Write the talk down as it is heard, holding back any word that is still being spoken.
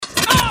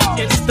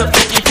It's the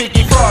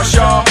 50-50 frost,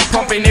 y'all.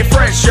 Pumping it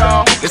fresh,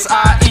 y'all. It's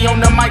IE on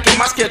the mic and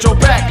my schedule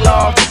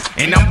backlog.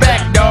 And I'm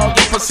back, dog,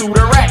 in pursuit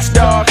of racks,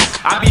 dog.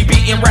 I be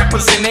beating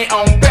rappers in their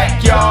own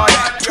backyard.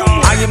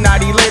 I am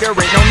not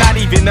illiterate, no, not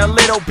even a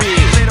little bit.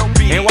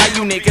 And why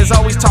you niggas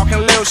always talking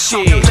little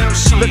shit?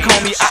 Look,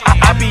 homie,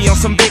 I be on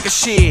some bigger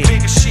shit.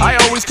 I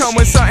always come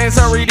with something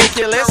so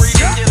ridiculous.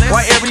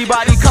 Why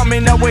everybody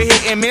coming up with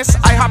hit and miss?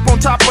 I hop on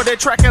top of the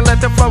track and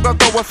let the flow go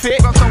throw a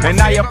fit. And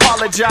I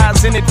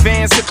apologize in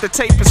advance if the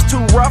tape is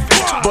too rough,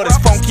 but it's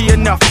funky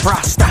enough,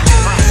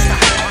 FROSTiE.